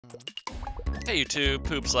Hey YouTube,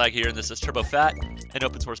 Poopslag here, and this is TurboFat, an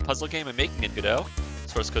open source puzzle game I'm making in Godot.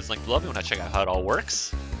 Source code's linked below if you want to check out how it all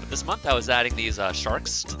works. But this month I was adding these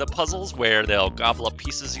sharks to the puzzles where they'll gobble up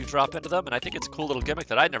pieces you drop into them, and I think it's a cool little gimmick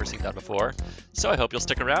that I'd never seen done before. So I hope you'll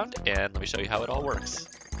stick around, and let me show you how it all works.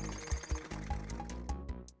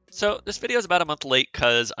 So this video is about a month late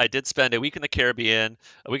because I did spend a week in the Caribbean,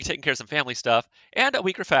 a week taking care of some family stuff, and a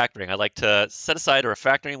week refactoring. I like to set aside a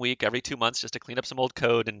refactoring week every 2 months just to clean up some old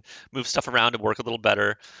code and move stuff around and work a little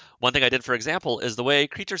better. One thing I did, for example, is the way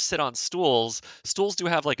creatures sit on stools. Stools do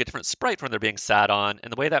have like a different sprite when they're being sat on,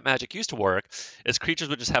 and the way that magic used to work is creatures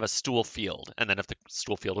would just have a stool field, and then if the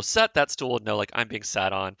stool field was set, that stool would know like I'm being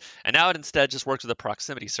sat on. And now it instead just works with a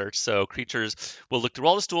proximity search, so creatures will look through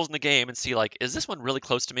all the stools in the game and see like, is this one really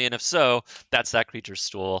close to me? And if so, that's that creature's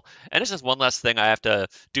stool. And it's just one less thing I have to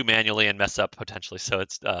do manually and mess up potentially, so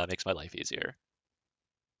it makes my life easier.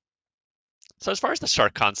 So as far as the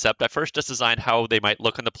shark concept, I first just designed how they might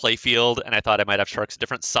look in the playfield, and I thought I might have sharks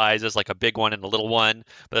different sizes, like a big one and a little one.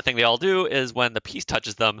 But the thing they all do is when the piece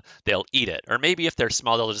touches them, they'll eat it. Or maybe if they're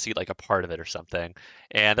small, they'll just eat like a part of it or something.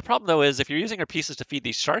 And the problem though is if you're using your pieces to feed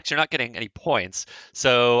these sharks, you're not getting any points.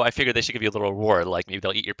 So I figured they should give you a little reward, like maybe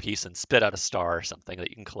they'll eat your piece and spit out a star or something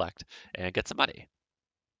that you can collect and get some money.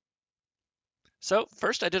 So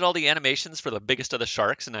first I did all the animations for the biggest of the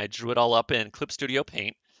sharks, and I drew it all up in Clip Studio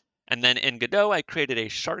Paint. And then in Godot, I created a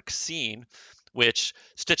shark scene, which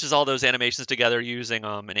stitches all those animations together using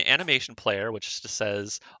an animation player, which just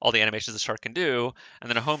says all the animations the shark can do, and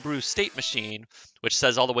then a homebrew state machine, which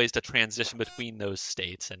says all the ways to transition between those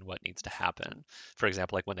states and what needs to happen. For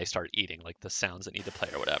example, like when they start eating, like the sounds that need to play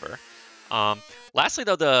or whatever. Lastly,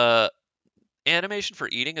 though, the animation for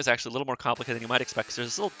eating is actually a little more complicated than you might expect because there's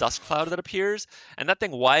this little dust cloud that appears, and that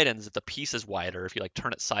thing widens if the piece is wider, if you like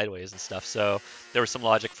turn it sideways and stuff. So there was some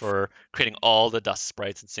logic for creating all the dust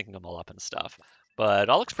sprites and syncing them all up and stuff. But it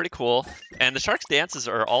all looks pretty cool. And the sharks' dances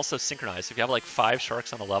are also synchronized. If you have like 5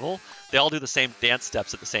 sharks on a level, they all do the same dance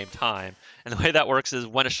steps at the same time. And the way that works is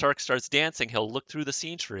when a shark starts dancing, he'll look through the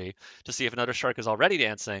scene tree to see if another shark is already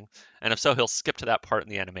dancing. And if so, he'll skip to that part in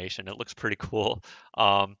the animation. It looks pretty cool.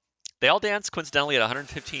 They all dance coincidentally at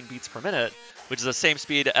 115 beats per minute, which is the same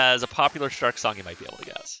speed as a popular shark song you might be able to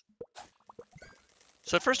guess.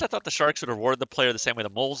 So at first I thought the sharks would reward the player the same way the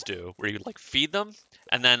moles do, where you'd like feed them,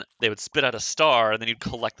 and then they would spit out a star, and then you'd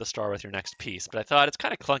collect the star with your next piece. But I thought it's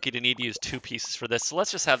kind of clunky to need to use 2 pieces for this, so let's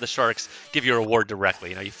just have the sharks give you a reward directly.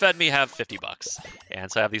 You know, you fed me, have 50 bucks.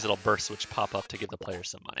 And so I have these little bursts which pop up to give the player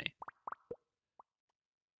some money.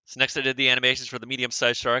 So next I did the animations for the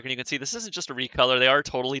medium-sized shark, and you can see this isn't just a recolor. They are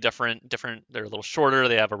totally different. They're a little shorter,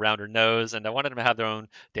 they have a rounder nose, and I wanted them to have their own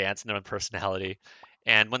dance and their own personality.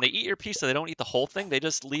 And when they eat your piece, so they don't eat the whole thing, they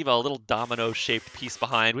just leave a little domino-shaped piece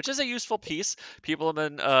behind, which is a useful piece. People have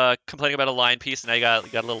been complaining about a line piece, and now you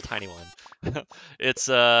got a little tiny one. It's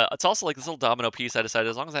also like this little domino piece. I decided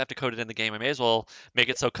as long as I have to code it in the game, I may as well make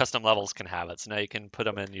it so custom levels can have it. So now you can put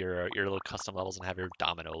them in your little custom levels and have your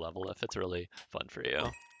domino level if it's really fun for you.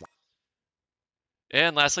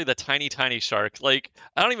 And lastly, the tiny, tiny shark. Like,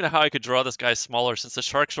 I don't even know how I could draw this guy smaller since the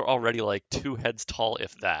sharks are already like 2 heads tall,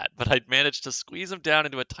 if that. But I managed to squeeze him down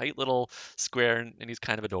into a tight little square, and he's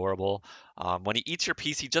kind of adorable. When he eats your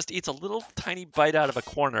piece, he just eats a little tiny bite out of a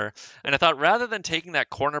corner. And I thought rather than taking that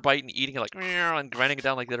corner bite and eating it like and grinding it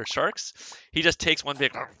down like the other sharks, he just takes one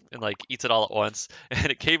big and like eats it all at once. And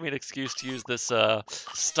it gave me an excuse to use this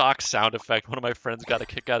stock sound effect. One of my friends got a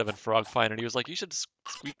kick out of in Frog Finder, and he was like, "You should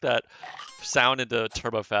squeak that sound into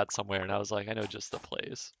TurboFat somewhere," and I was like, I know just the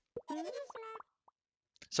place.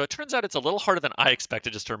 So it turns out it's a little harder than I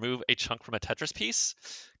expected just to remove a chunk from a Tetris piece,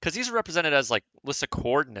 because these are represented as like lists of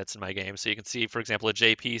coordinates in my game. So you can see, for example, a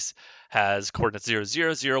J piece has coordinates 0,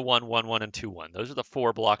 0, 0, 1, 1, 1, and 2, 1. Those are the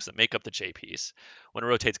 4 blocks that make up the J piece. When it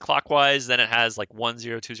rotates clockwise, then it has like 1,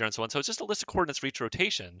 0, 2, 0, and so on. So it's just a list of coordinates for each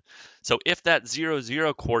rotation. So if that 0,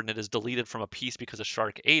 0 coordinate is deleted from a piece because a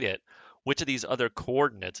shark ate it, which of these other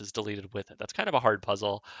coordinates is deleted with it? That's kind of a hard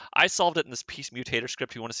puzzle. I solved it in this piece mutator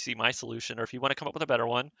script if you want to see my solution, or if you want to come up with a better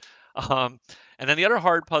one. And then the other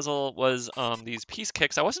hard puzzle was these piece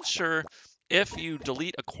kicks. I wasn't sure if you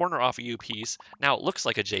delete a corner off a U piece, now it looks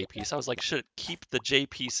like a J piece. I was like, should it keep the J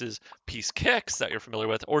pieces piece kicks that you're familiar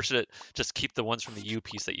with, or should it just keep the ones from the U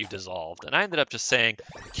piece that you dissolved? And I ended up just saying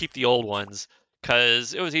keep the old ones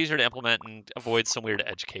because it was easier to implement and avoid some weird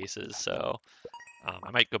edge cases. So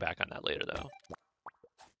I might go back on that later though.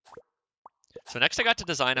 So next I got to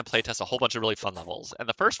design and playtest a whole bunch of really fun levels. And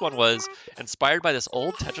the first one was inspired by this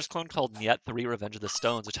old Tetris clone called Niet 3 Revenge of the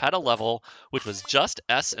Stones, which had a level which was just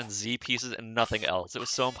S and Z pieces and nothing else. It was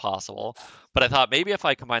so impossible. But I thought maybe if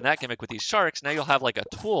I combine that gimmick with these sharks, now you'll have like a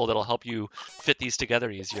tool that'll help you fit these together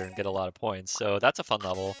easier and get a lot of points. So that's a fun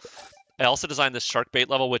level. I also designed this shark bait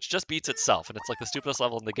level, which just beats itself, and it's like the stupidest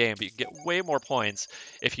level in the game, but you can get way more points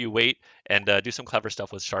if you wait and do some clever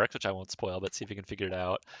stuff with sharks, which I won't spoil, but see if you can figure it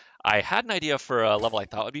out. I had an idea for a level I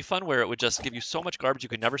thought would be fun, where it would just give you so much garbage you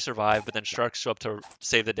could never survive, but then sharks show up to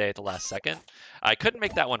save the day at the last second. I couldn't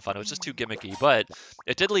make that one fun, it was just too gimmicky, but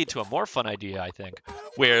it did lead to a more fun idea, I think,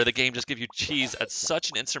 where the game just gives you cheese at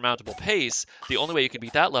such an insurmountable pace. The only way you can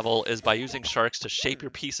beat that level is by using sharks to shape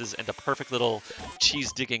your pieces into perfect little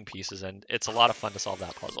cheese digging pieces, and it's a lot of fun to solve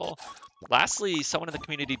that puzzle. Lastly, someone in the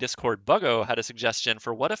community Discord, Buggo, had a suggestion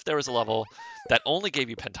for what if there was a level that only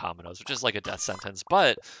gave you pentominoes, which is like a death sentence,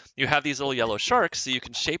 but you have these little yellow sharks, so you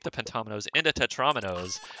can shape the pentominoes into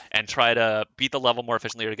tetrominoes and try to beat the level more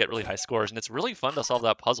efficiently or to get really high scores. And it's really fun to solve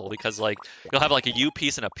that puzzle because like you'll have like a U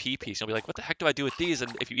piece and a P piece. You'll be like, what the heck do I do with these?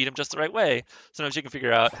 And if you eat them just the right way, sometimes you can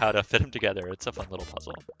figure out how to fit them together. It's a fun little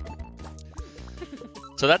puzzle.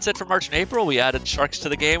 So that's it for March and April. We added sharks to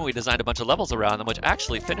the game. We designed a bunch of levels around them, which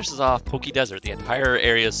actually finishes off Poke Desert. The entire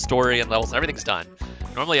area's story and levels and everything's done.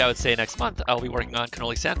 Normally I would say next month I'll be working on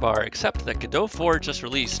Cannoli Sandbar, except that Godot 4 just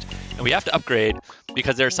released, and we have to upgrade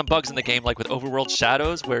because there are some bugs in the game, like with overworld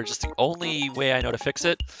shadows, where just the only way I know to fix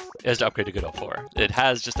it is to upgrade to Godot 4. It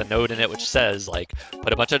has just a node in it which says, like,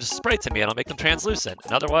 put a bunch of sprites in me and I'll make them translucent,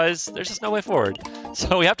 and otherwise there's just no way forward.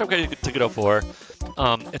 So we have to upgrade to Godot 4.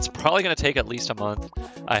 It's probably going to take at least a month.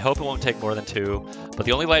 I hope it won't take more than 2, but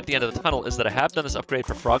the only light at the end of the tunnel is that I have done this upgrade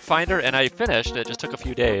for Frog Finder, and I finished. It just took a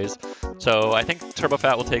few days. So I think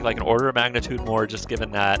TurboFat will take like an order of magnitude more, just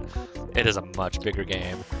given that it is a much bigger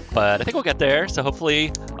game. But I think we'll get there, so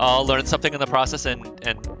hopefully I'll learn something in the process and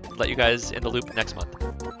let you guys in the loop next month.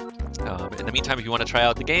 In the meantime, if you want to try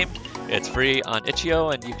out the game, it's free on Itch.io,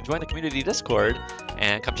 and you can join the community Discord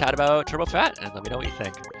and come chat about TurboFat and let me know what you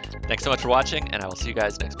think. Thanks so much for watching, and I will see you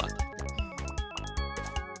guys next month.